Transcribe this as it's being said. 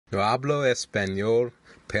No hablo español,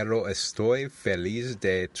 pero estoy feliz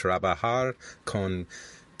de trabajar con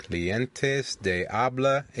clientes de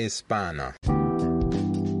habla hispana.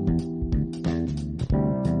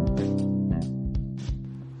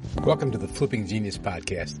 Welcome to the Flipping Genius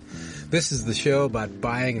Podcast. This is the show about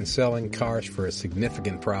buying and selling cars for a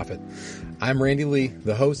significant profit. I'm Randy Lee,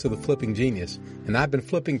 the host of the Flipping Genius, and I've been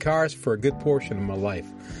flipping cars for a good portion of my life.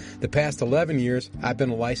 The past 11 years, I've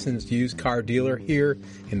been a licensed used car dealer here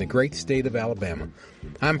in the great state of Alabama.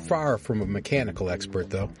 I'm far from a mechanical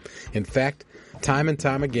expert, though. In fact, time and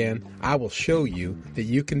time again, I will show you that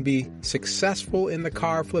you can be successful in the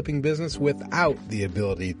car flipping business without the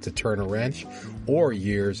ability to turn a wrench or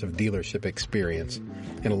years of dealership experience.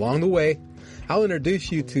 And along the way, I'll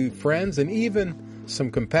introduce you to friends and even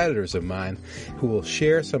some competitors of mine who will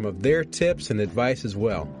share some of their tips and advice as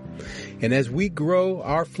well. And as we grow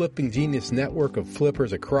our Flipping Genius network of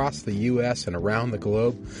flippers across the U.S. and around the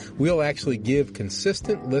globe, we'll actually give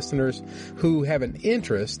consistent listeners who have an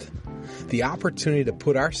interest the opportunity to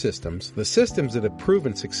put our systems, the systems that have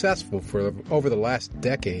proven successful for over the last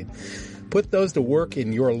decade, put those to work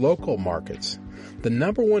in your local markets. The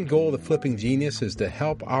number one goal of the Flipping Genius is to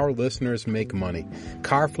help our listeners make money.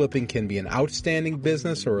 Car flipping can be an outstanding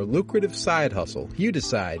business or a lucrative side hustle. You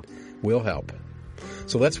decide. We'll help.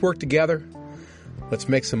 So let's work together. Let's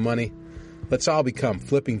make some money. Let's all become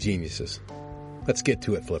flipping geniuses. Let's get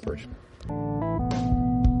to it, flippers.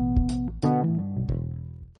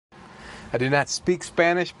 I do not speak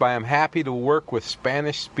Spanish, but I am happy to work with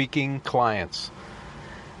Spanish-speaking clients.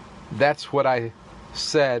 That's what I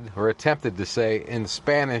said or attempted to say in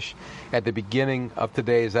Spanish at the beginning of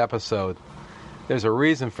today's episode. There's a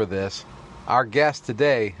reason for this. Our guest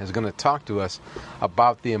today is going to talk to us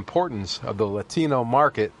about the importance of the Latino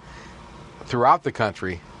market throughout the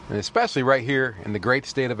country, and especially right here in the great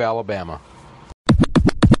state of Alabama.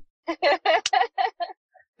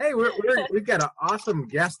 Hey, we've got an awesome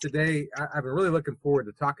guest today. I've been really looking forward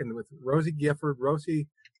to talking with Rosie Gifford. Rosie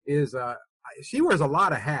is she wears a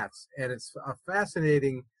lot of hats, and it's a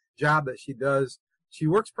fascinating job that she does. She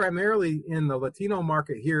works primarily in the Latino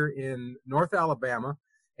market here in North Alabama.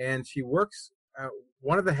 And she works,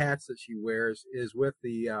 one of the hats that she wears is with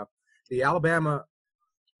the Alabama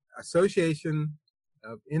Association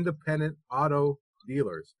of Independent Auto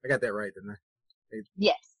Dealers. I got that right, didn't I?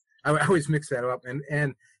 Yes. I always mix that up.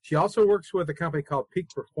 And she also works with a company called Peak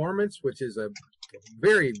Performance, which is a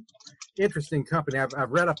very interesting company. I've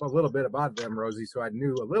read up a little bit about them, Rosie, so I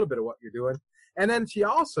knew a little bit of what you're doing. And then she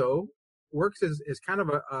also works as kind of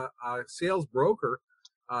a sales broker.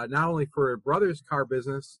 Not only for her brother's car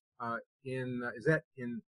business in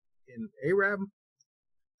Arab,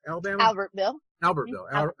 Alabama? Albertville,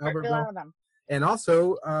 Alabama. And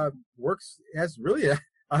also works as really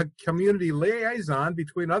a community liaison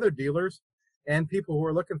between other dealers and people who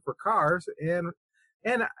are looking for cars. And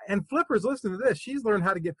flippers, listen to this. She's learned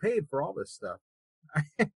how to get paid for all this stuff.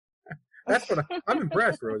 That's what I'm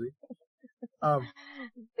impressed, Rosie. Now,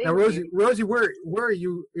 Rosie, where are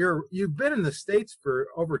you? You've been in the States for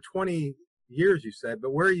over 20 years, you said,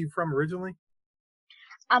 but where are you from originally?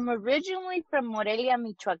 I'm originally from Morelia,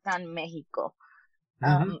 Michoacan, Mexico.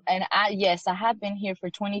 Mm-hmm. And I have been here for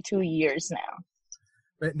 22 years now.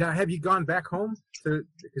 But now, have you gone back home?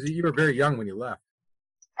 Because you were very young when you left.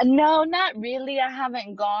 No, not really. I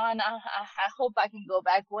haven't gone. I hope I can go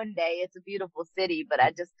back one day. It's a beautiful city, but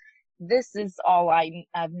this is all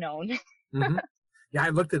I've known. Mm-hmm. Yeah, I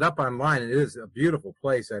looked it up online, and it is a beautiful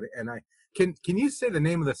place. And can you say the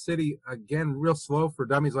name of the city again, real slow for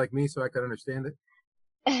dummies like me, so I can understand it?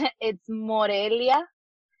 It's Morelia,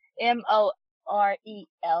 Morelia.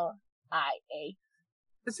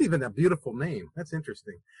 It's even a beautiful name. That's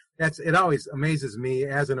interesting. It always amazes me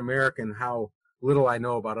as an American how little I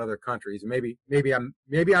know about other countries. Maybe I'm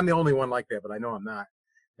the only one like that, but I know I'm not.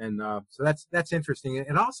 And so that's interesting.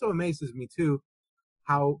 It also amazes me too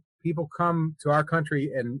how people come to our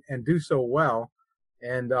country and do so well.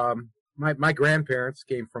 And my grandparents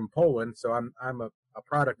came from Poland, so I'm a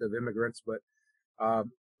product of immigrants. But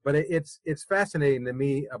it's fascinating to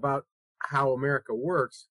me about how America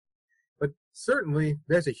works. But certainly,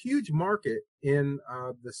 there's a huge market in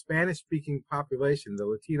the Spanish-speaking population, the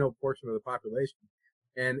Latino portion of the population,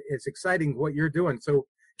 and it's exciting what you're doing. So,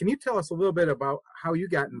 can you tell us a little bit about how you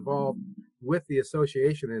got involved with the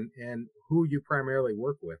association and who you primarily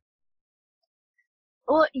work with?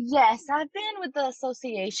 Well, yes, I've been with the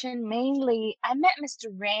association mainly. I met Mr.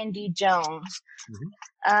 Randy Jones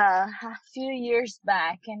a few years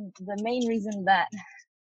back, and the main reason that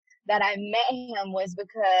I met him was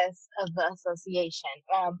because of the association.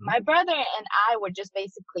 My brother and I were just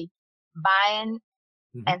basically buying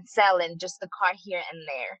and selling just the car here and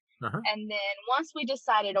there. Uh-huh. And then once we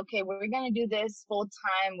decided, okay, we're going to do this full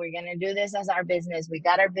time, we're going to do this as our business. We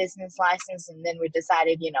got our business license, and then we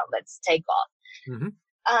decided, let's take off. Mm-hmm.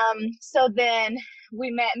 So then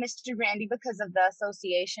we met Mr. Randy because of the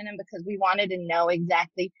association and because we wanted to know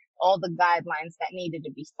exactly all the guidelines that needed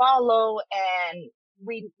to be followed. And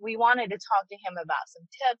we wanted to talk to him about some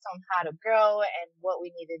tips on how to grow and what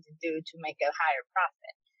we needed to do to make a higher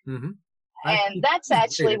profit. Mm-hmm. And that's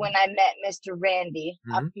actually when I met Mr. Randy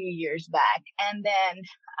Mm-hmm. a few years back. And then,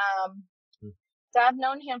 so I've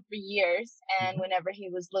known him for years. And Mm-hmm. whenever he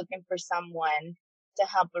was looking for someone to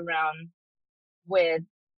help around with,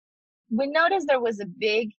 we noticed there was a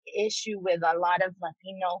big issue with a lot of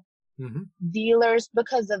Latino Mm-hmm. dealers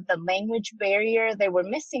because of the language barrier. They were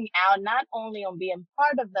missing out not only on being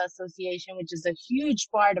part of the association, which is a huge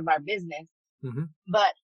part of our business, Mm-hmm.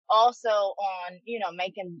 but also on,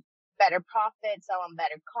 making better profits, selling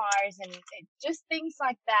better cars, and just things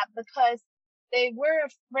like that, because they were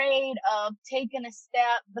afraid of taking a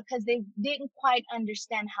step because they didn't quite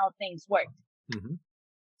understand how things worked. Mm-hmm.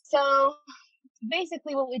 So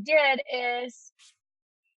basically what we did is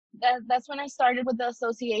that's when I started with the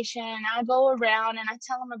association. I go around and I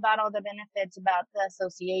tell them about all the benefits about the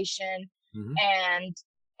association Mm-hmm.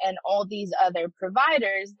 and all these other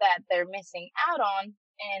providers that they're missing out on.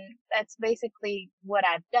 And that's basically what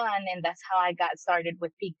I've done. And that's how I got started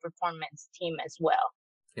with Peak Performance Team as well.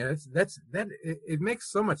 Yeah, it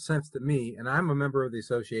makes so much sense to me. And I'm a member of the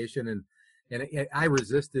association, and I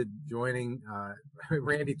resisted joining.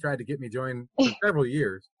 Randy tried to get me joined for several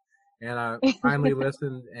years, and I finally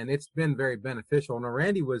listened, and it's been very beneficial. Now,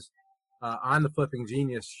 Randy was on the Flipping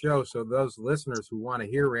Genius show, so those listeners who want to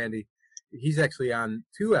hear Randy, he's actually on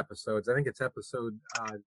 2 episodes. I think it's episode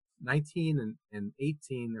 19 and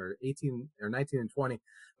 18, or 18 or 19 and 20.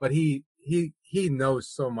 But he knows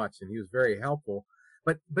so much, and he was very helpful.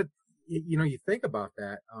 But you think about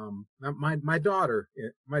that. My daughter,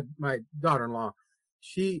 my daughter-in-law,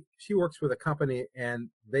 she works with a company, and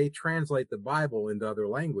they translate the Bible into other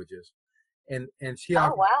languages, and she.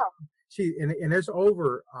 Oh wow! And there's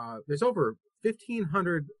over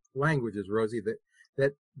 1,500 languages, Rosie,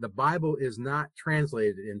 that the Bible is not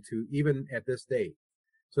translated into even at this date.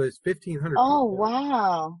 So there's 1,500. Oh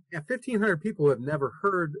wow! Yeah, 1,500 people have never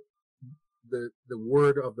heard the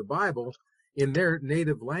word of the Bible in their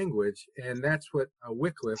native language, and that's what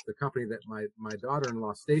Wycliffe, the company that my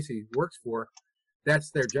daughter-in-law Stacy works for,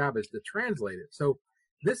 that's their job, is to translate it. So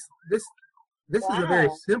this Wow. is a very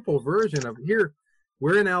simple version of here.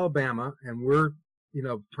 We're in Alabama, and we're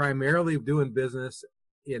primarily doing business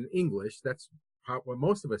in English. That's what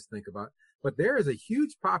most of us think about. But there is a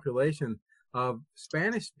huge population of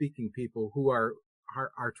Spanish-speaking people who are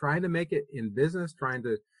trying to make it in business, trying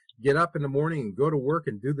to get up in the morning and go to work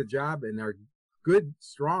and do the job, and are good,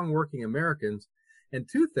 strong working Americans. And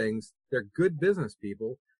 2 things, they're good business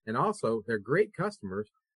people, and also they're great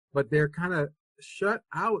customers, but they're kind of shut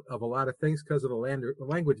out of a lot of things because of the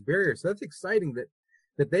language barrier. So that's exciting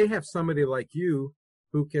that they have somebody like you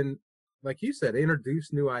who can, like you said,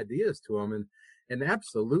 introduce new ideas to them. And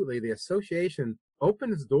absolutely, the association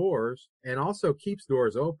opens doors and also keeps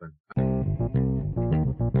doors open.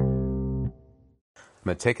 I'm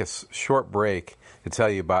going to take a short break to tell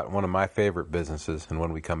you about one of my favorite businesses. And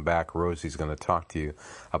when we come back, Rosie's going to talk to you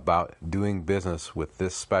about doing business with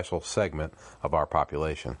this special segment of our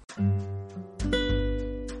population.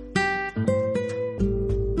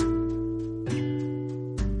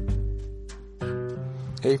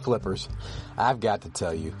 Hey Flippers, I've got to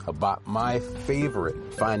tell you about my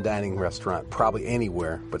favorite fine dining restaurant, probably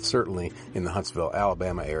anywhere, but certainly in the Huntsville,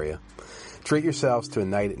 Alabama area. Treat yourselves to a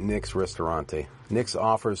night at Nick's Ristorante. Nick's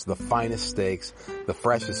offers the finest steaks, the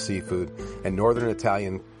freshest seafood, and northern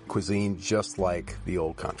Italian cuisine just like the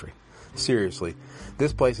old country. Seriously,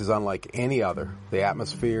 this place is unlike any other. The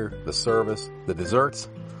atmosphere, the service, the desserts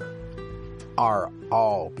are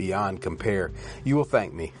all beyond compare. You will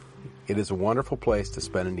thank me. It is a wonderful place to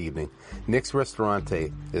spend an evening. Nick's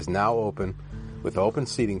Ristorante is now open with open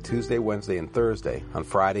seating Tuesday, Wednesday, and Thursday. On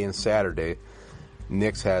Friday and Saturday,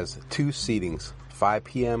 Nick's has 2 seatings, 5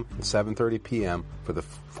 p.m. and 7:30 p.m. for the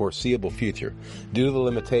foreseeable future. Due to the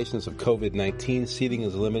limitations of COVID-19, seating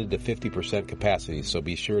is limited to 50% capacity, so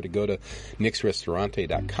be sure to go to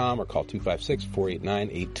nicksrestaurante.com or call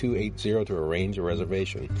 256-489-8280 to arrange a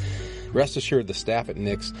reservation. Rest assured, the staff at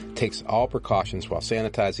Nick's takes all precautions while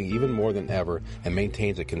sanitizing even more than ever and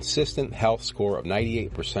maintains a consistent health score of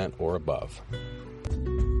 98% or above.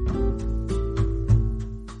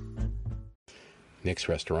 Nick's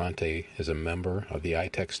Ristorante is a member of the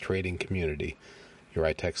iTex trading community. Your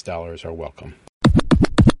iTex dollars are welcome.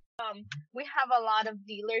 we have a lot of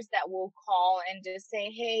dealers that will call and just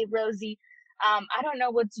say, hey, Rosie, I don't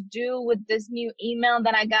know what to do with this new email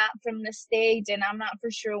that I got from the state, and I'm not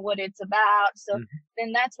for sure what it's about. So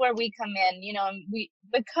then that's where we come in,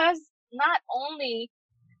 because not only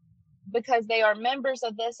because they are members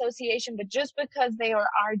of the association, but just because they are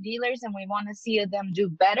our dealers and we want to see them do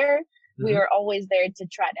better, we are always there to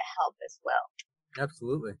try to help as well.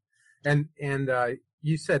 Absolutely. And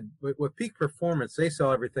you said with Peak Performance, they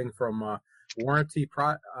sell everything from warranty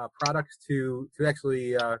products to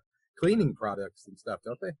actually cleaning products and stuff,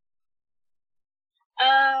 don't they?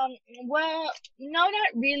 Well, no,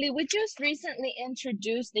 not really. We just recently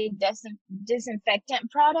introduced the disinfectant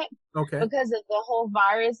product because of the whole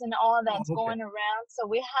virus and all that's going around. So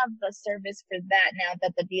we have the service for that now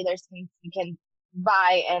that the dealers can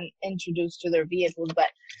buy and introduce to their vehicles. But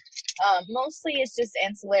mostly it's just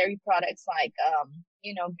ancillary products like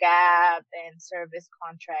GAP and service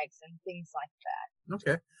contracts and things like that.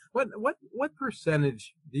 Okay. What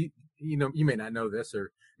percentage do you may not know this,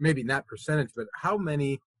 or maybe not percentage, but how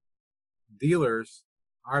many dealers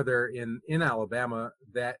are there in Alabama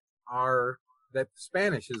that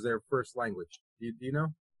Spanish is their first language? Do you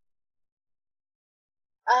know?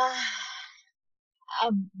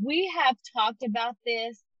 We have talked about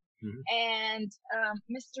this, and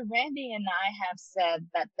Mr. Randy and I have said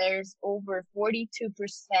that there's over 42%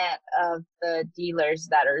 of the dealers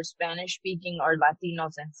that are Spanish speaking or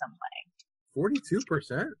Latinos in some way.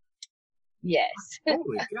 42%? Yes.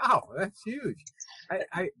 Holy cow, that's huge.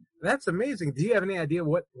 That's amazing. Do you have any idea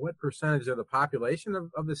what percentage of the population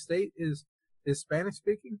of the state is Spanish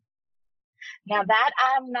speaking? Now that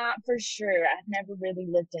I'm not for sure. I've never really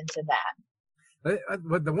looked into that.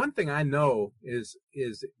 But the one thing I know is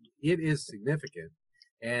it is significant,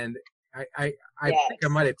 and I think I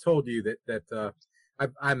might have told you that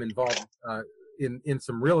I'm involved in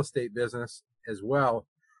some real estate business as well,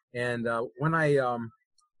 and when I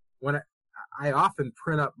often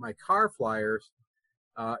print up my car flyers,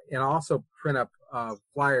 and also print up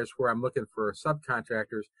flyers where I'm looking for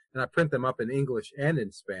subcontractors, and I print them up in English and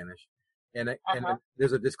in Spanish, and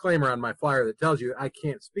there's a disclaimer on my flyer that tells you I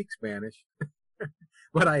can't speak Spanish.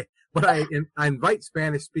 But I invite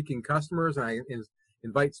Spanish-speaking customers, and I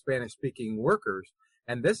invite Spanish-speaking workers,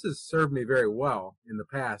 and this has served me very well in the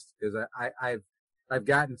past because I've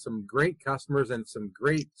gotten some great customers and some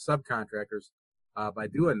great subcontractors by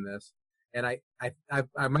doing this, and I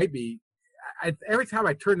might be every time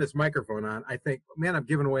I turn this microphone on, I think, man, I'm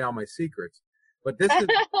giving away all my secrets, but this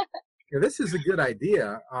is a good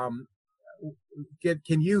idea.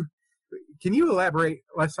 Can you elaborate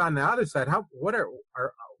less on the other side? What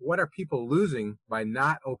are people losing by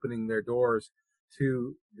not opening their doors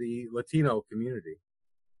to the Latino community?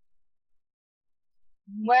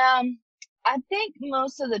 Well, I think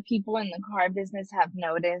most of the people in the car business have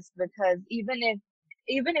noticed, because even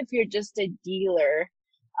if you're just a dealer,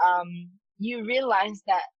 you realize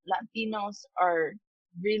that Latinos are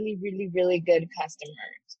really, really, really good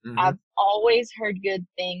customers. I've always heard good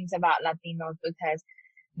things about Latinos because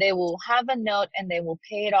they will have a note and they will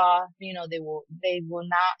pay it off. They will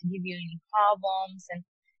not give you any problems. And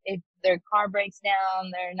if their car breaks down,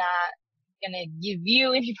 they're not going to give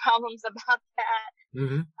you any problems about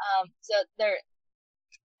that. So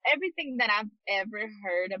everything that I've ever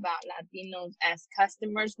heard about Latinos as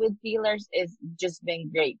customers with dealers is just been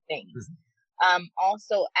great things.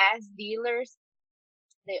 Also, as dealers,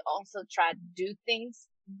 they also try to do things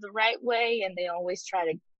the right way, and they always try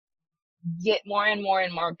to get more and more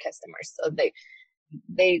and more customers. So they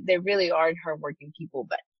really are hardworking people.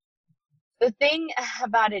 But the thing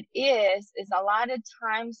about it is a lot of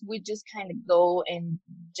times we just kind of go and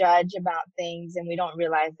judge about things, and we don't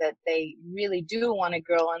realize that they really do want to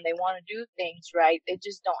grow and they want to do things right. They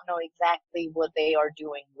just don't know exactly what they are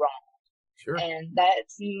doing wrong. Sure. And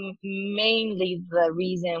that's mainly the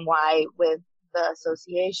reason why with the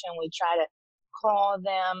association we try to call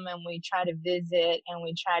them and we try to visit and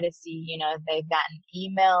we try to see, if they've gotten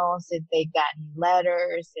emails, if they've gotten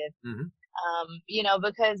letters, if,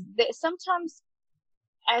 because sometimes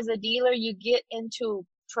as a dealer, you get into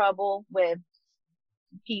trouble with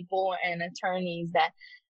people and attorneys that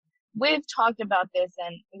we've talked about this,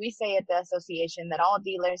 and we say at the association that all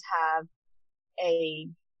dealers have a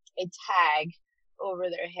tag over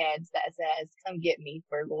their heads that says, come get me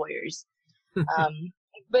for lawyers.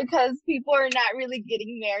 Because people are not really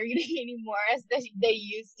getting married anymore as they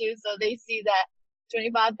used to. So they see that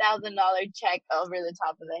 $25,000 check over the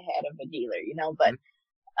top of the head of a dealer, but,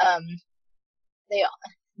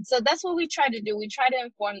 so that's what we try to do. We try to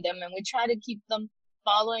inform them, and we try to keep them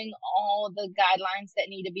following all the guidelines that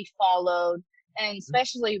need to be followed. And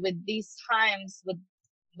especially with these times with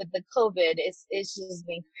the COVID, it's just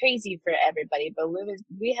been crazy for everybody. But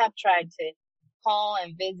we have tried to call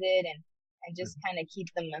and visit and just kind of keep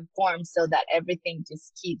them informed so that everything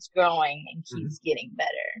just keeps growing and keeps getting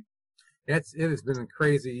better. It has been a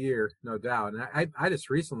crazy year, no doubt. And I just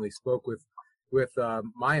recently spoke with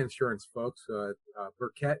my insurance folks,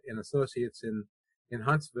 Burkett and Associates in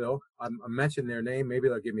Huntsville. I mentioned their name. Maybe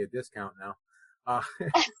they'll give me a discount now.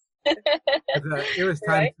 It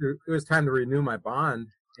was time to renew my bond,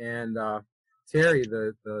 and Terry,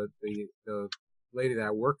 the lady that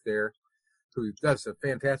I work there, who does a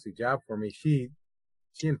fantastic job for me, she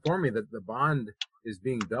informed me that the bond is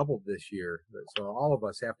being doubled this year. So all of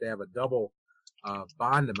us have to have a double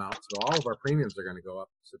bond amount. So all of our premiums are going to go up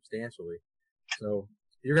substantially. So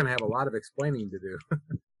you're going to have a lot of explaining to do.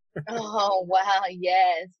 Oh, wow.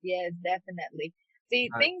 Yes, definitely. See,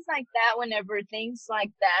 things like that, whenever things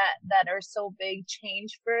like that are so big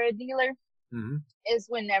change for a dealer, is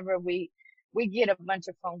whenever we get a bunch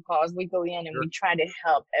of phone calls. We go in and we try to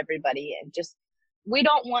help everybody, and we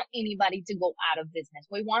don't want anybody to go out of business.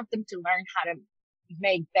 We want them to learn how to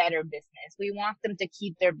make better business. We want them to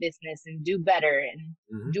keep their business and do better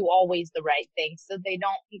and do always the right thing so they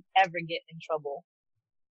don't ever get in trouble.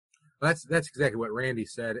 Well, that's exactly what Randy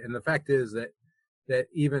said. And the fact is that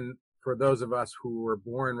even for those of us who were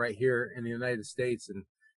born right here in the United States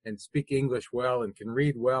and speak English well and can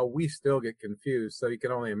read well, we still get confused. So you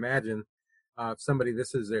can only imagine somebody,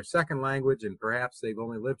 this is their second language and perhaps they've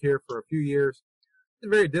only lived here for a few years. It's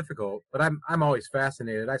very difficult, but I'm always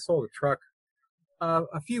fascinated. I sold a truck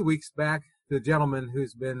a few weeks back to a gentleman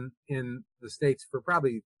who's been in the States for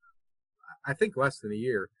probably, I think, less than a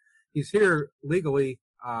year. He's here legally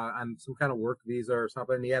on some kind of work visa or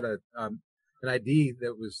something. He had an ID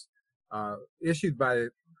that was issued by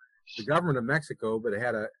the government of Mexico, but it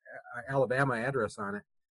had a Alabama address on it.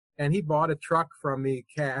 And he bought a truck from me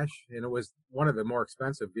cash, and it was one of the more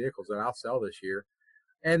expensive vehicles that I'll sell this year.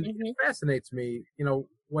 And it fascinates me,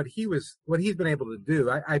 what he's been able to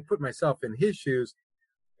do. I put myself in his shoes.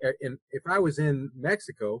 And if I was in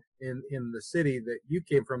Mexico, in the city that you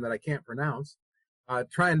came from that I can't pronounce,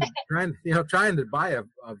 trying to buy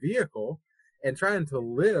a vehicle and trying to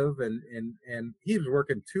live, and he was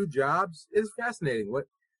working 2 jobs. It's fascinating.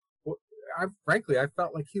 Frankly, I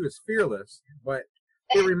felt like he was fearless, but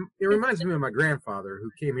it reminds me of my grandfather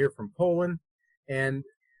who came here from Poland, and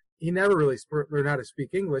he never really learned how to speak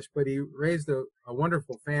English, but he raised a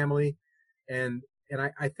wonderful family, and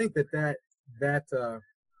I think that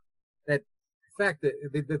fact that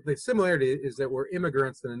the similarity is that we're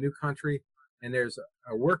immigrants in a new country, and there's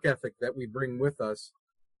a work ethic that we bring with us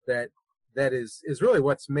that is really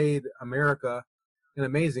what's made America an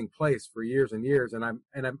amazing place for years and years. And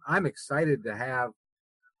I'm excited to have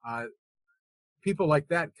people like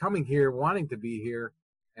that coming here, wanting to be here,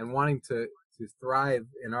 and wanting to thrive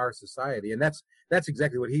in our society. And that's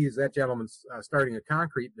exactly what that gentleman's starting a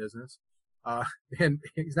concrete business, and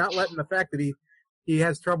he's not letting the fact that he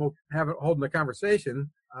has trouble holding a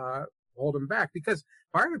conversation hold him back, because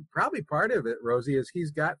probably part of it, Rosie, is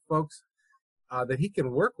he's got folks that he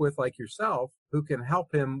can work with like yourself who can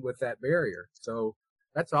help him with that barrier. So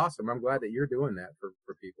that's awesome. I'm glad that you're doing that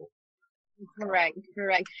for people. Correct.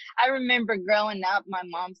 I remember growing up, my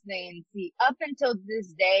mom saying, see, up until this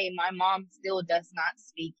day, my mom still does not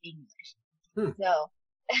speak English. So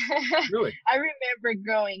really? I remember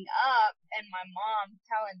growing up and my mom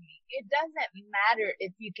telling me, it doesn't matter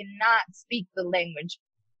if you cannot speak the language.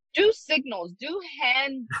 Do signals, do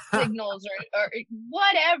hand signals or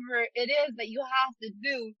whatever it is that you have to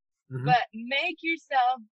do, but make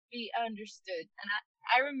yourself be understood. And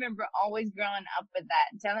I remember always growing up with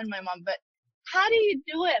that, telling my mom, but how do you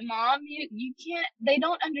do it, Mom? You can't, they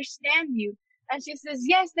don't understand you. And she says,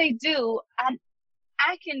 yes, they do.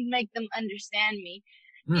 I can make them understand me.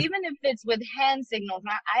 Even if it's with hand signals,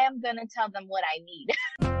 I am going to tell them what I need.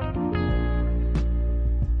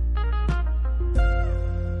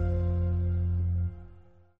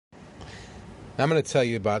 I'm going to tell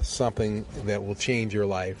you about something that will change your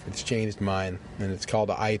life. It's changed mine, and it's called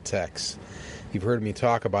iTex. You've heard me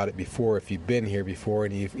talk about it before if you've been here before,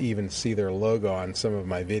 and you even see their logo on some of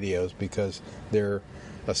my videos because they're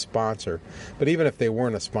a sponsor. But even if they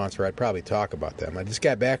weren't a sponsor, I'd probably talk about them. I just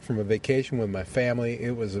got back from a vacation with my family.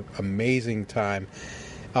 It was an amazing time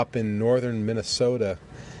up in northern Minnesota.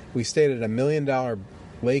 We stayed at $1 million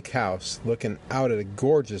lake house looking out at a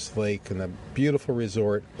gorgeous lake and a beautiful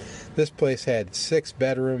resort. This place had 6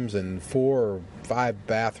 bedrooms and 4 or 5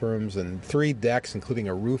 bathrooms and 3 decks, including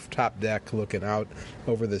a rooftop deck looking out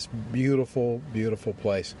over this beautiful, beautiful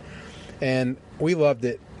place. And we loved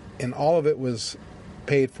it. and all of it was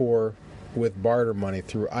paid for with barter money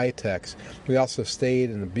through iTex. We also stayed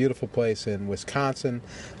in a beautiful place in Wisconsin,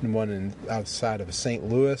 and one outside of St.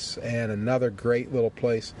 Louis, and another great little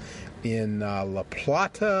place in La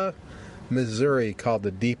Plata, Missouri, called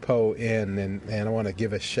the Depot Inn, and I want to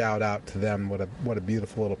give a shout out to them. What a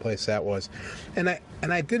beautiful little place that was. And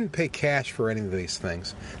I didn't pay cash for any of these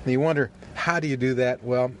things. And you wonder, how do you do that?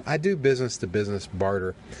 Well, I do business to business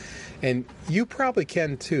barter. And you probably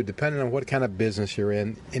can too, depending on what kind of business you're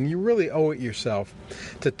in. And you really owe it yourself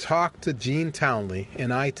to talk to Gene Townley in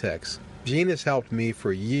iTex. Gene has helped me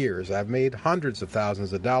for years. I've made hundreds of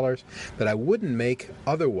thousands of dollars that I wouldn't make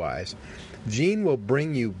otherwise. Gene will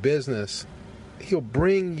bring you business. He'll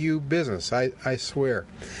bring you business, I swear.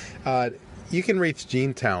 You can reach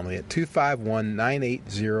Gene Townley at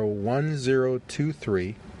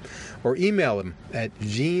 251-980-1023 or email him at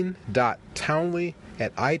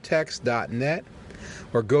gene.townley@itex.net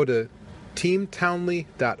or go to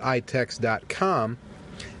teamtownley.itex.com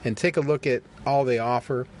and take a look at all they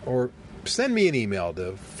offer, or send me an email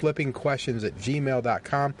to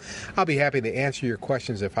flippingquestions@gmail.com. I'll be happy to answer your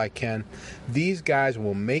questions if I can. These guys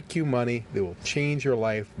will make you money. They will change your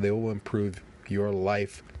life. They will improve your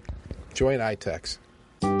life. Join iTex.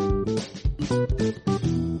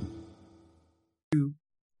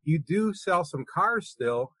 You do sell some cars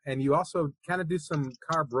still, and you also kind of do some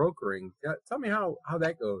car brokering. Tell me how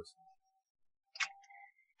that goes.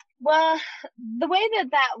 Well, the way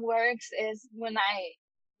that works is when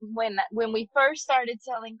we first started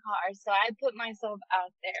selling cars, so I put myself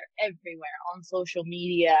out there everywhere on social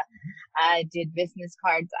media. I did business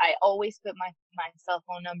cards. I always put my cell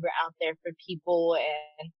phone number out there for people,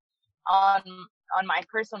 and on my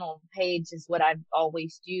personal page is what I've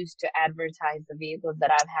always used to advertise the vehicles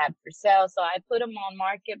that I've had for sale. So I put them on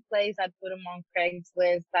Marketplace. I put them on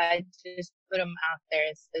Craigslist. I just put them out there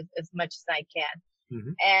as much as I can.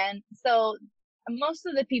 Mm-hmm. And so most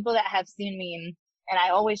of the people that have seen me, and I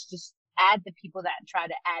always just add the people that try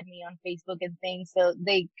to add me on Facebook and things, so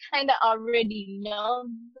they kind of already know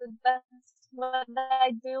that that's what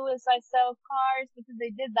I do is I sell cars, because they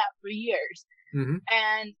did that for years. Mm-hmm.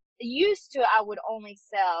 And used to, I would only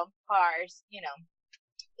sell cars,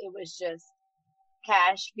 it was just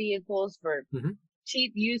cash vehicles for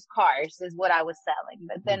cheap used cars is what I was selling.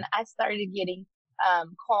 But then I started getting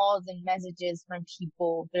calls and messages from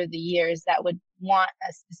people through the years that would want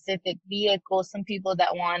a specific vehicle. Some people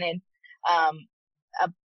that wanted,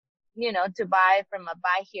 to buy from a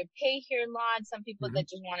buy here, pay here lot. Some people that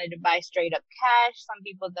just wanted to buy straight up cash. Some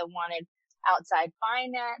people that wanted outside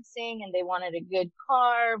financing, and they wanted a good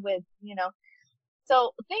car with,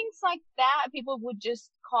 so things like that. People would just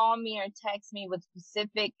call me or text me with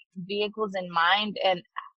specific vehicles in mind. And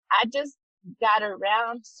I just got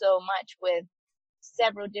around so much with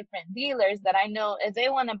several different dealers that I know if they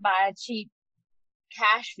want to buy a cheap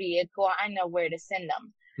cash vehicle, I know where to send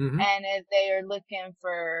them. Mm-hmm. And if they are looking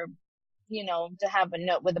for, to have a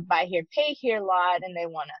note with a buy here, pay here lot, and they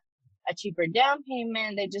want a cheaper down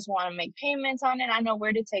payment, they just want to make payments on it, I know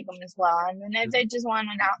where to take them as well. And then if they just want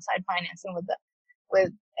an outside financing with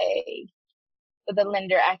a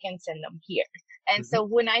lender, I can send them here. And so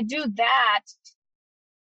when I do that,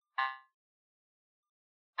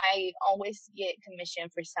 I always get commission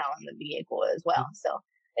for selling the vehicle as well. So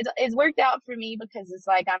it's worked out for me, because it's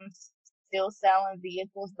like I'm still selling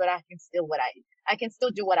vehicles, but I can still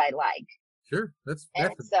do what I like. Sure, that's a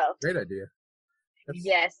great idea.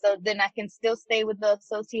 Yes, so then I can still stay with the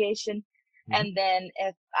association. And then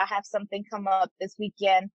if I have something come up this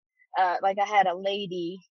weekend, like I had a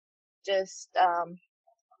lady just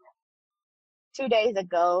 2 days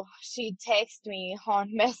ago, she texted me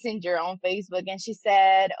on Messenger on Facebook, and she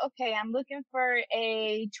said, okay, I'm looking for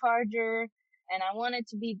a Charger, and I want it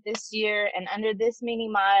to be this year and under this many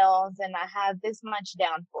miles, and I have this much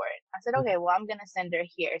down for it. I said, okay, well, I'm going to send her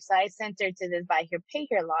here. So I sent her to this buy here, pay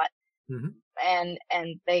here lot. And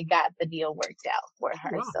they got the deal worked out for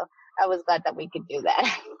her. Wow. So I was glad that we could do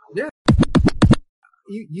that. Yeah.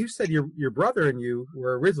 You said your brother and you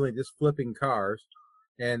were originally just flipping cars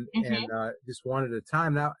and just wanted a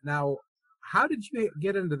time. Now, how did you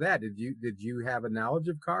get into that? Did you have a knowledge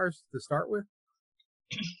of cars to start with?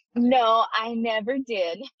 No, I never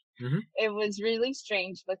did. Mm-hmm. It was really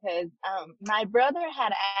strange because my brother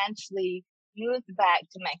had actually moved back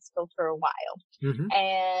to Mexico for a while. Mm-hmm.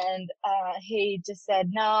 And he just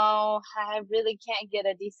said, no, I really can't get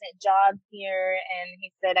a decent job here. And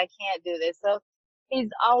he said, I can't do this. So he's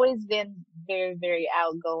always been very, very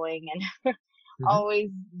outgoing and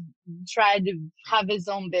always tried to have his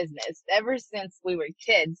own business ever since we were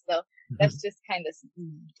kids. So That's just kind of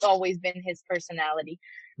always been his personality.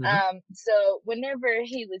 So whenever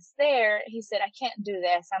he was there, he said, I can't do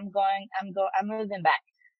this. I'm moving back.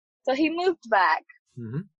 So he moved back.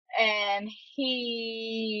 And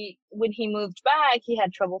when he moved back, he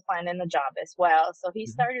had trouble finding a job as well. So he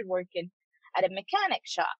started working at a mechanic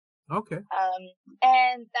shop. Okay.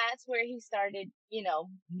 And that's where he started,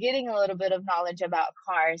 getting a little bit of knowledge about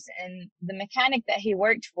cars. And the mechanic that he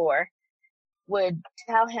worked for would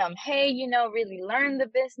tell him, hey, really learn the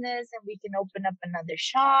business and we can open up another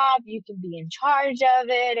shop. You can be in charge of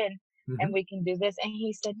it and we can do this. And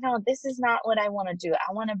he said, no, this is not what I want to do.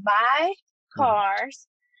 I want to buy cars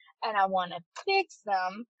and I want to fix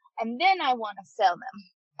them and then I want to sell them.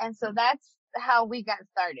 And so that's how we got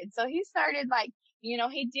started. So he started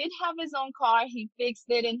he did have his own car. He fixed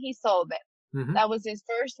it and he sold it. That was his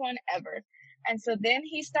first one ever. And so then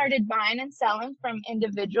he started buying and selling from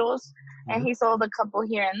individuals and he sold a couple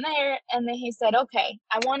here and there. And then he said, okay,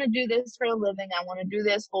 I want to do this for a living. I want to do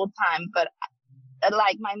this full time. But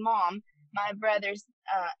like my mom, my brother's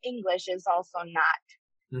English is also not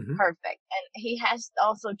perfect. And he has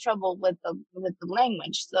also trouble with the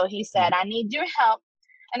language. So he said, I need your help.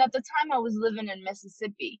 And at the time I was living in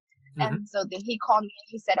Mississippi. And so then he called me and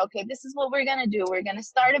he said, okay, this is what we're going to do. We're going to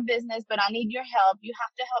start a business, but I need your help. You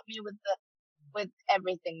have to help me with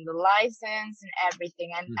everything, the license and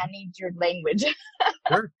everything. And I need your language.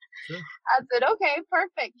 Sure. I said, okay,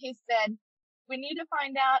 perfect. He said, we need to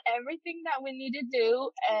find out everything that we need to do.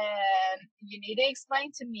 And you need to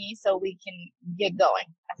explain to me so we can get going.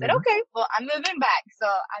 I said, okay, well, I'm moving back. So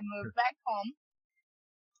I moved back home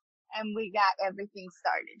and we got everything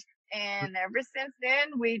started. And ever since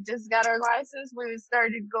then, we just got our license. We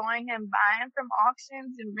started going and buying from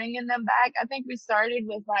auctions and bringing them back. I think we started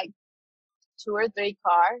with 2 or 3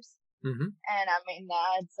 cars. And I mean,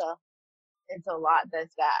 now it's a lot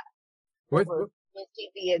that's got over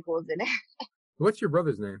 50 vehicles in it. What's your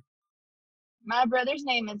brother's name? My brother's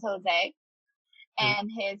name is Jose, and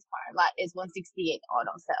his car lot is 168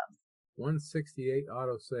 Auto Sales. 168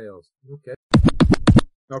 Auto Sales. Okay.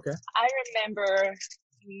 I remember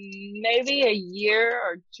maybe a year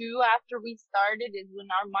or 2 after we started is when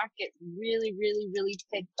our market really, really, really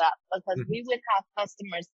picked up because we would have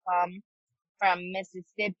customers come from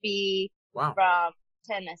Mississippi, from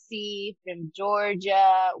Tennessee, from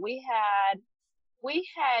Georgia. We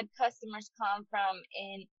had customers come from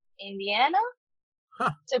Indiana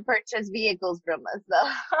to purchase vehicles from us.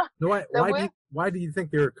 So why do you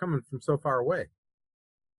think they were coming from so far away?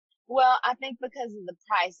 Well, I think because of the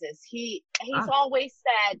prices. He's always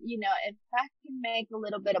said, if I can make a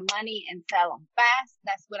little bit of money and sell them fast,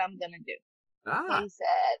 that's what I'm going to do.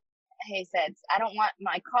 He said, I don't want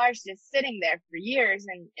my cars just sitting there for years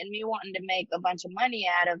and me wanting to make a bunch of money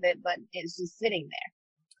out of it, but it's just sitting there.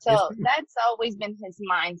 So that's always been his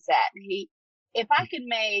mindset. If I could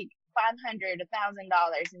make $500,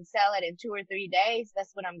 $1,000 and sell it in 2 or 3 days,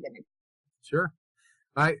 that's what I'm going to do. Sure.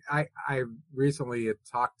 I recently had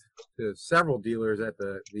talked to several dealers at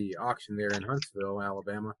the auction there in Huntsville,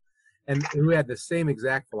 Alabama, and who had the same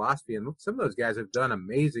exact philosophy. And some of those guys have done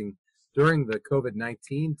amazing during the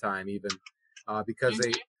COVID-19 time, even because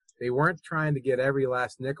they weren't trying to get every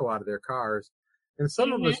last nickel out of their cars. And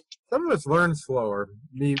some of us learn slower.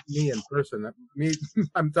 Me in person.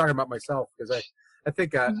 I'm talking about myself because I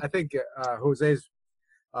think Jose's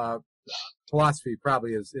philosophy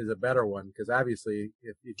probably is a better one because obviously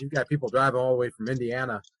if you've got people driving all the way from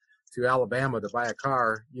Indiana to Alabama to buy a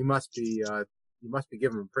car, you must be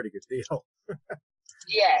giving them a pretty good deal.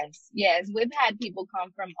 Yes, we've had people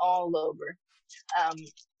come from all over,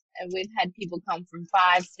 and we've had people come from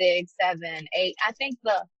 5, 6, 7, 8. I think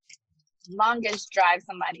the longest drive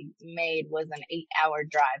somebody made was an 8-hour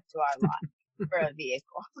drive to our lot for a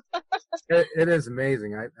vehicle. It is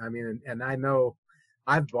amazing. I mean, and I know.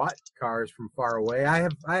 I've bought cars from far away. I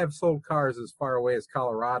have sold cars as far away as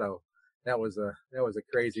Colorado. That was a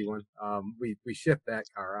crazy one. We shipped that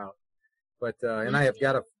car out, but and I have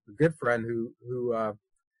got a good friend who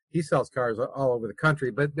he sells cars all over the country,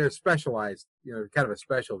 but they're specialized, kind of a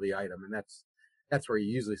specialty item, and that's where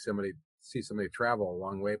you usually see somebody travel a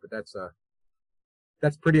long way. But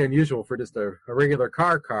that's pretty unusual for just a regular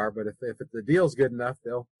car. But if the deal's good enough,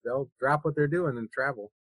 they'll drop what they're doing and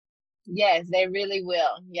travel. Yes, they really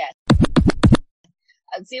will. Yes.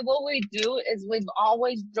 See, what we do is we've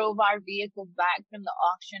always drove our vehicles back from the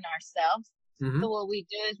auction ourselves. So what we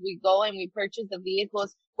do is we go and we purchase the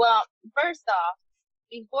vehicles. Well, first off,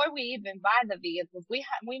 before we even buy the vehicles, we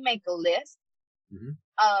make a list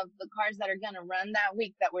of the cars that are going to run that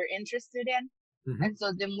week that we're interested in. And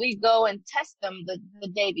so then we go and test them the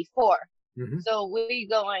day before. So we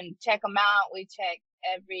go and check them out. We check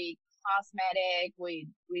every cosmetic. We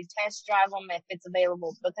test drive them if it's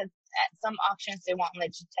available, because at some auctions they won't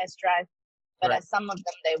let you test drive, but at some of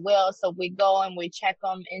them they will. So we go and we check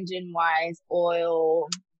them engine wise, oil,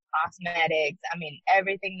 cosmetics. I mean,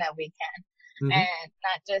 everything that we can. And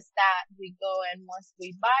not just that, we go and once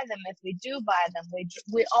we buy them, if we do buy them,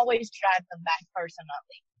 we always drive them back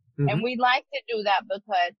personally. And we like to do that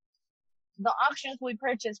because the auctions we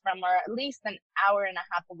purchase from are at least an hour and a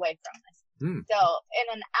half away from us. So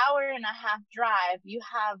in an hour and a half drive, you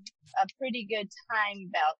have a pretty good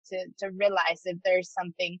time belt to realize if there's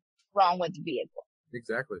something wrong with the vehicle.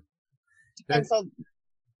 Exactly. And so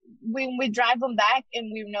when we drive them back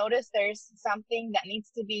and we notice there's something that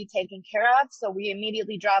needs to be taken care of, so we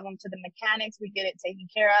immediately drive them to the mechanics. We get it taken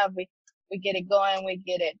care of. We get it going. We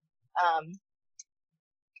get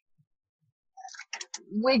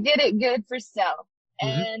it good for sale.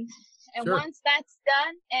 And once that's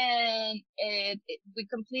done, and we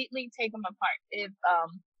completely take them apart. If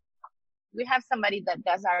we have somebody that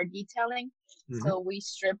does our detailing, so we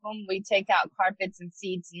strip them, we take out carpets and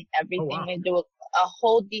seats and everything. Oh, wow. We do a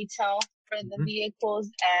whole detail for the vehicles,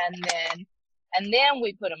 and then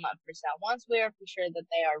we put them up for sale. Once we are for sure that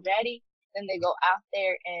they are ready, then they go out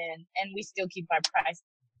there, and we still keep our price.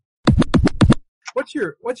 What's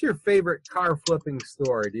your favorite car flipping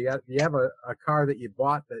story? Do you have a car that you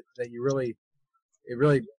bought that you really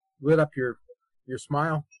lit up your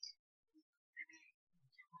smile?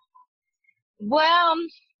 Well,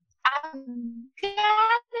 I'm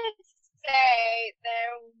gonna say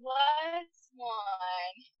there was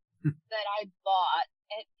one that I bought,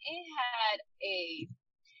 and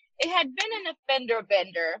it had been an fender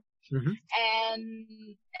bender, and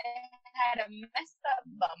it had a messed up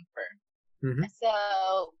bumper.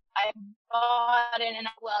 So I bought it, and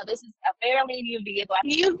this is a fairly new vehicle.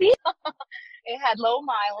 It had low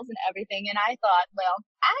miles and everything, and I thought, well,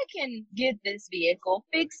 I can get this vehicle,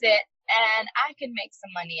 fix it, and I can make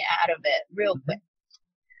some money out of it real quick.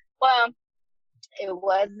 Well, it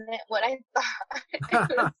wasn't what I thought it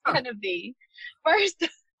was going to be. First of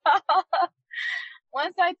all,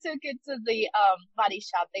 once I took it to the body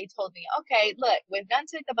shop, they told me, okay, look, we've done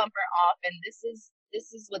took the bumper off, and this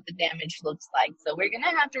is what the damage looks like. So we're going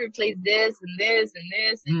to have to replace this and this and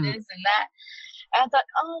this and this and that. I thought,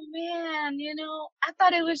 oh man, I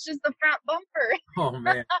thought it was just the front bumper. Oh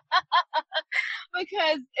man.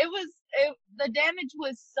 Because the damage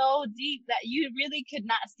was so deep that you really could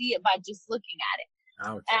not see it by just looking at it.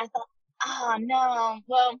 Ouch. And I thought, oh no.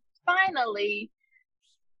 Well, finally,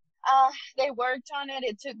 they worked on it.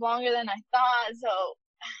 It took longer than I thought. So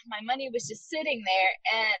my money was just sitting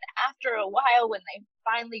there. And after a while, when they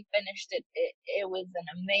finally finished it, it was an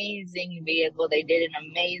amazing vehicle. They did an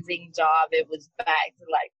amazing job. It was back to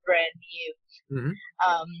like brand new.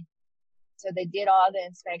 So they did all the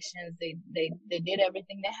inspections. They did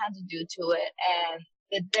everything they had to do to it. And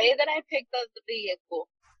the day that I picked up the vehicle,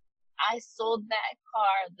 I sold that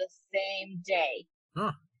car the same day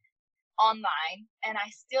online, and I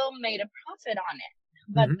still made a profit on it.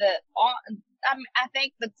 But I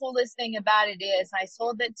think the coolest thing about it is I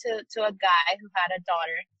sold it to a guy who had a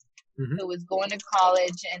daughter who was going to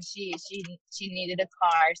college, and she needed a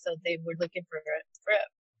car, so they were looking for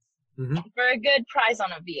a good price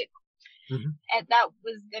on a vehicle. And that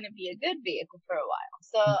was going to be a good vehicle for a while.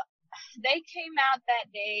 So they came out that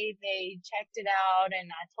day, they checked it out, and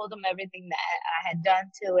I told them everything that I had done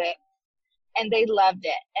to it, and they loved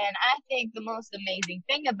it. And I think the most amazing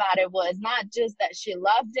thing about it was not just that she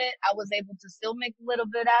loved it, I was able to still make a little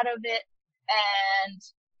bit out of it, and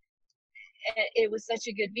it was such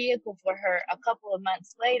a good vehicle for her. A couple of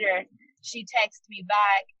months later, she texted me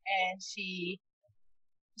back, and she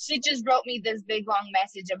just wrote me this big long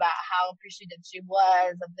message about how appreciative she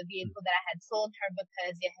was of the vehicle that I had sold her,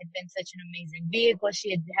 because it had been such an amazing vehicle.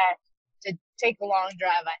 She had to take a long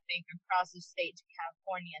drive, I think, across the state to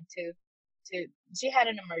California she had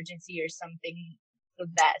an emergency or something of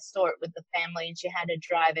that sort with the family, and she had to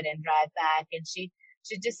drive it and drive back. And she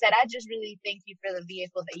just said, I just really thank you for the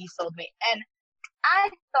vehicle that you sold me. And I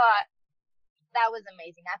thought that was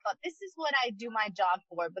amazing. I thought, this is what I do my job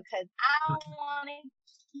for, because I want to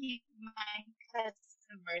keep my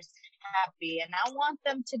customers happy, and I want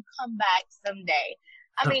them to come back someday.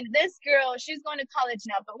 I mean, this girl, she's going to college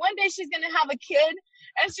now, but one day she's going to have a kid,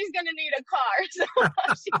 and she's going to need a car, so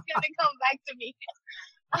she's going to come back to me.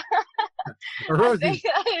 I think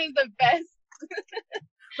that is the best.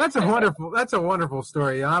 That's a wonderful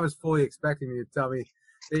story. I was fully expecting you to tell me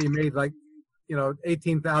that you made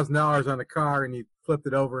 $18,000 on a car and you flipped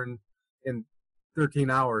it over in 13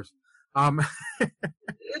 hours. No,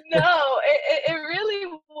 it really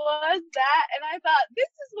was that. And I thought, this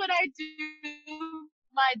is what I do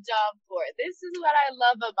my job for. This is what I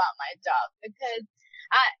love about my job, because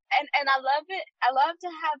I love it. I love to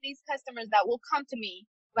have these customers that will come to me,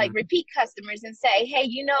 like repeat customers, and say, hey,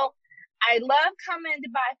 I love coming to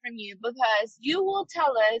buy from you because you will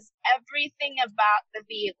tell us everything about the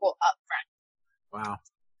vehicle up front. Wow.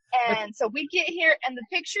 And so we get here and the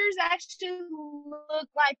pictures actually look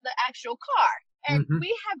like the actual car. And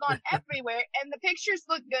we have gone everywhere and the pictures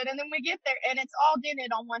look good. And then we get there and it's all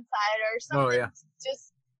dented on one side or something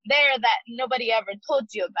just there that nobody ever told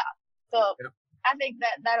you about. So I think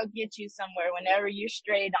that'll get you somewhere. Whenever you're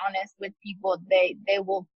straight honest with people, they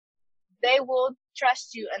will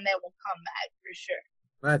trust you and they will come back for sure.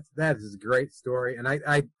 That is a great story. And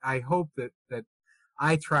I hope that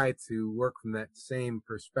I try to work from that same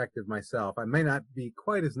perspective myself. I may not be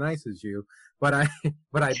quite as nice as you, but I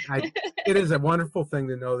it is a wonderful thing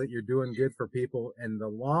to know that you're doing good for people, and the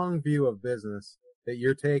long view of business that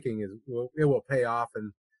you're taking it will pay off,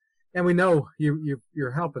 and we know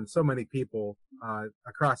you're helping so many people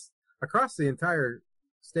across the entire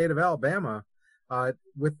state of Alabama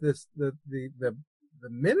with this the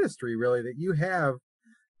ministry really that you have,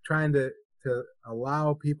 trying to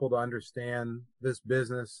allow people to understand this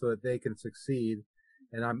business so that they can succeed.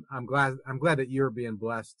 And I'm glad that you're being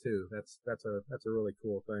blessed too. That's a really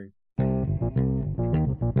cool thing.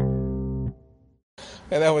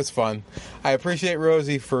 Yeah, that was fun. I appreciate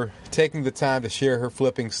Rosie for taking the time to share her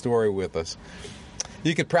flipping story with us.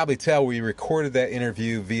 You could probably tell we recorded that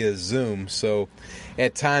interview via Zoom, so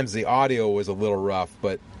at times the audio was a little rough,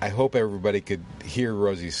 but I hope everybody could hear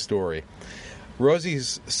Rosie's story.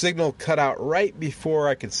 Rosie's signal cut out right before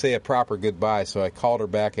I could say a proper goodbye, so I called her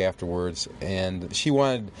back afterwards, and she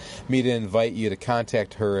wanted me to invite you to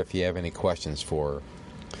contact her if you have any questions for her.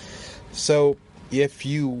 So if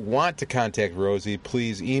you want to contact Rosie,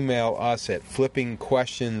 please email us at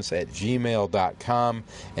flippingquestions@gmail.com,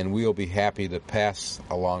 and we'll be happy to pass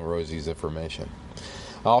along Rosie's information.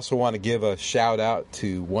 I also want to give a shout out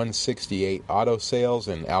to 168 Auto Sales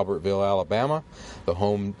in Albertville, Alabama, the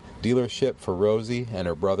home dealership for Rosie and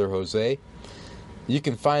her brother Jose. You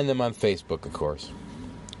can find them on Facebook, of course.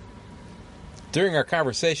 During our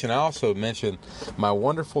conversation, I also mentioned my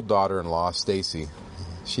wonderful daughter-in-law, Stacy.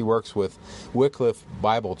 She works with Wycliffe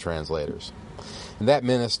Bible Translators. And that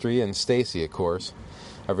ministry and Stacy, of course,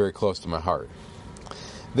 are very close to my heart.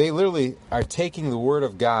 They literally are taking the Word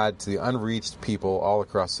of God to the unreached people all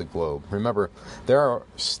across the globe. Remember, there are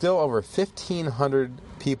still over 1,500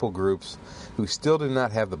 people groups who still do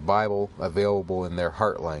not have the Bible available in their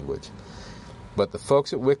heart language. But the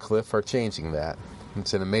folks at Wycliffe are changing that.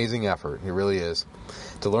 It's an amazing effort. It really is.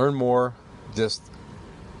 To learn more, just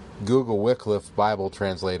Google Wycliffe Bible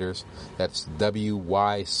Translators. That's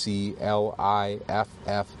WYCLIFFE.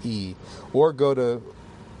 Or go to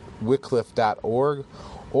wycliffe.org.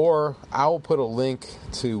 Or I will put a link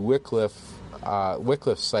to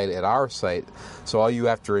Wycliffe's site at our site. So all you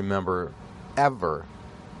have to remember ever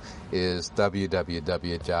is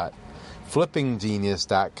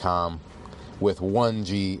www.flippinggenius.com with one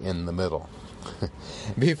G in the middle.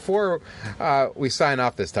 Before we sign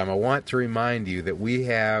off this time, I want to remind you that we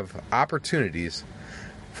have opportunities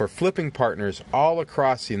for flipping partners all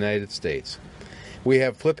across the United States. We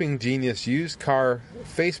have Flipping Genius used car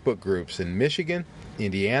Facebook groups in Michigan,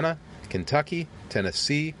 Indiana, Kentucky,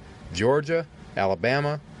 Tennessee, Georgia,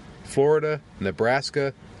 Alabama, Florida,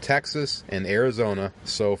 Nebraska, Texas, and Arizona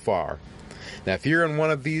so far. Now, if you're in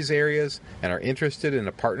one of these areas and are interested in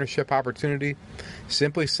a partnership opportunity,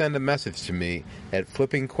 simply send a message to me at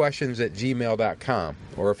flippingquestions@gmail.com.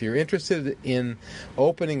 Or if you're interested in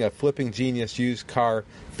opening a Flipping Genius used car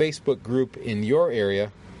Facebook group in your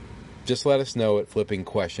area, just let us know at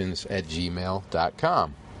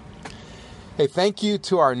flippingquestions@gmail.com. Hey, thank you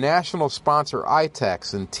to our national sponsor,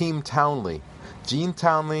 iTex and Team Townley. Gene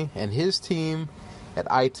Townley and his team at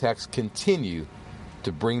iTex continue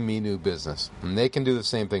to bring me new business, and they can do the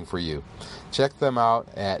same thing for you. Check them out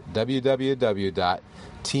at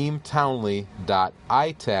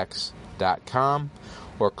www.teamtownley.itex.com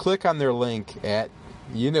or click on their link at,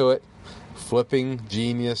 you knew it,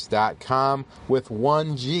 flippinggenius.com with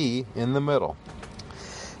one G in the middle.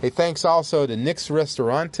 Hey, thanks also to Nick's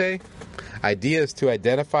Restaurante,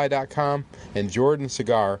 ideas2identify.com, and Jordan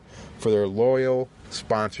Cigar for their loyal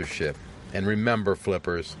sponsorship. And remember,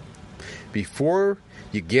 flippers, before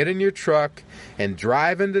you get in your truck and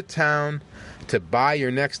drive into town to buy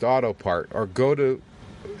your next auto part, or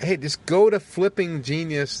just go to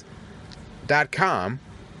flippinggenius.com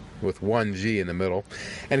with one G in the middle,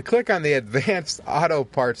 and click on the Advanced Auto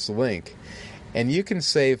Parts link. And you can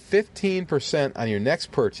save 15% on your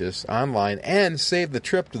next purchase online and save the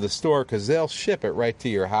trip to the store because they'll ship it right to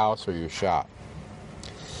your house or your shop.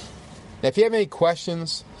 Now, if you have any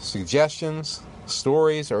questions, suggestions,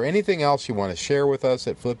 stories, or anything else you want to share with us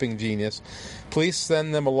at Flipping Genius, please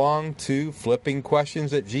send them along to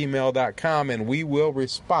flippingquestions@gmail.com and we will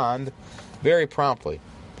respond very promptly.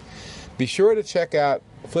 Be sure to check out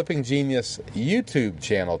Flipping Genius YouTube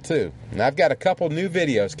channel too. And I've got a couple new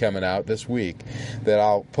videos coming out this week that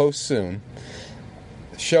I'll post soon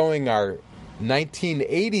showing our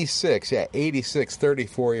 1986,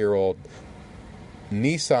 34-year-old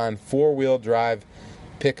Nissan four-wheel drive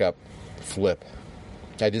pickup flip.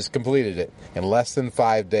 I just completed it in less than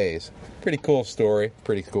 5 days. Pretty cool story,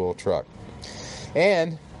 pretty cool truck.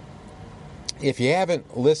 And if you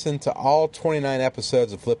haven't listened to all 29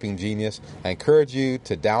 episodes of Flipping Genius, I encourage you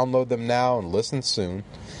to download them now and listen soon.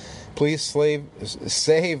 Please save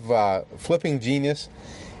Flipping Genius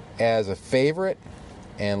as a favorite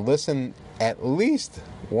and listen at least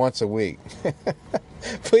once a week.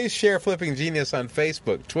 Please share Flipping Genius on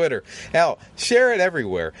Facebook, Twitter. Hell, share it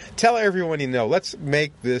everywhere. Tell everyone you know. Let's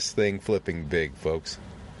make this thing flipping big, folks.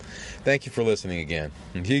 Thank you for listening again.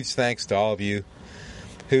 And huge thanks to all of you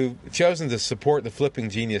who've chosen to support the Flipping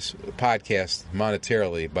Genius podcast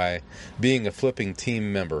monetarily by being a Flipping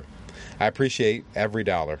team member. I appreciate every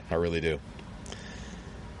dollar. I really do.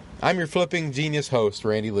 I'm your Flipping Genius host,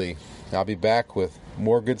 Randy Lee. I'll be back with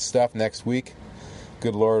more good stuff next week,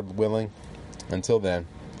 good Lord willing. Until then,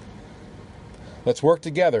 let's work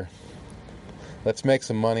together. Let's make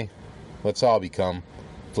some money. Let's all become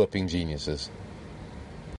Flipping Geniuses.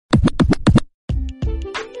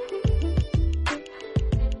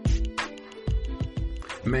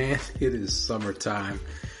 Man, it is summertime,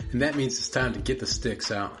 and that means it's time to get the sticks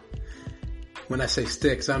out. When I say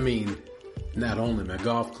sticks, I mean not only my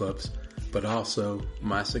golf clubs, but also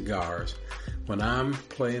my cigars. When I'm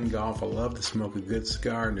playing golf, I love to smoke a good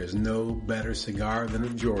cigar, and there's no better cigar than a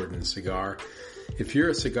Jordan cigar. If you're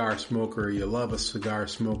a cigar smoker, you love a cigar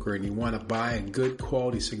smoker, and you want to buy a good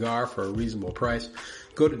quality cigar for a reasonable price,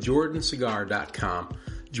 go to jordancigar.com.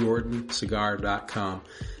 jordancigar.com.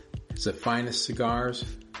 It's the finest cigars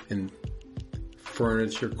and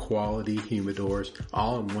furniture quality humidors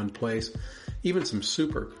all in one place. Even some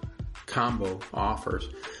super combo offers.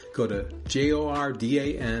 Go to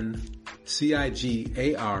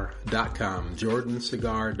jordancigar.com,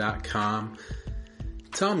 jordancigar.com.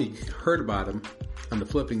 Tell them you heard about them on the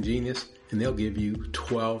Flipping Genius, and they'll give you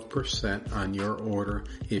 12% on your order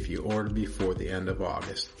if you order before the end of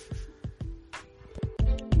August.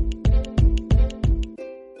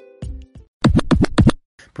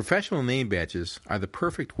 Professional name badges are the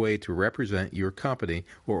perfect way to represent your company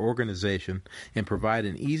or organization and provide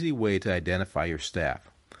an easy way to identify your staff.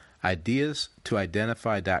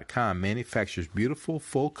 IdeasToIdentify.com manufactures beautiful,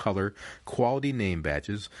 full-color, quality name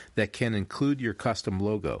badges that can include your custom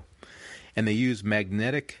logo. And they use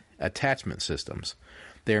magnetic attachment systems.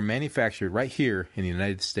 They are manufactured right here in the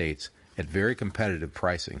United States at very competitive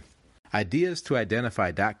pricing.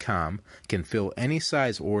 IdeasToIdentify.com can fill any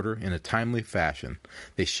size order in a timely fashion.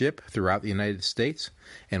 They ship throughout the United States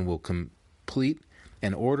and will complete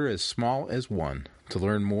an order as small as one. To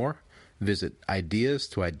learn more, visit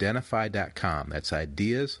IdeasToIdentify.com. That's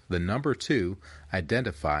ideas, the number 2,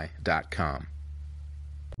 identify.com.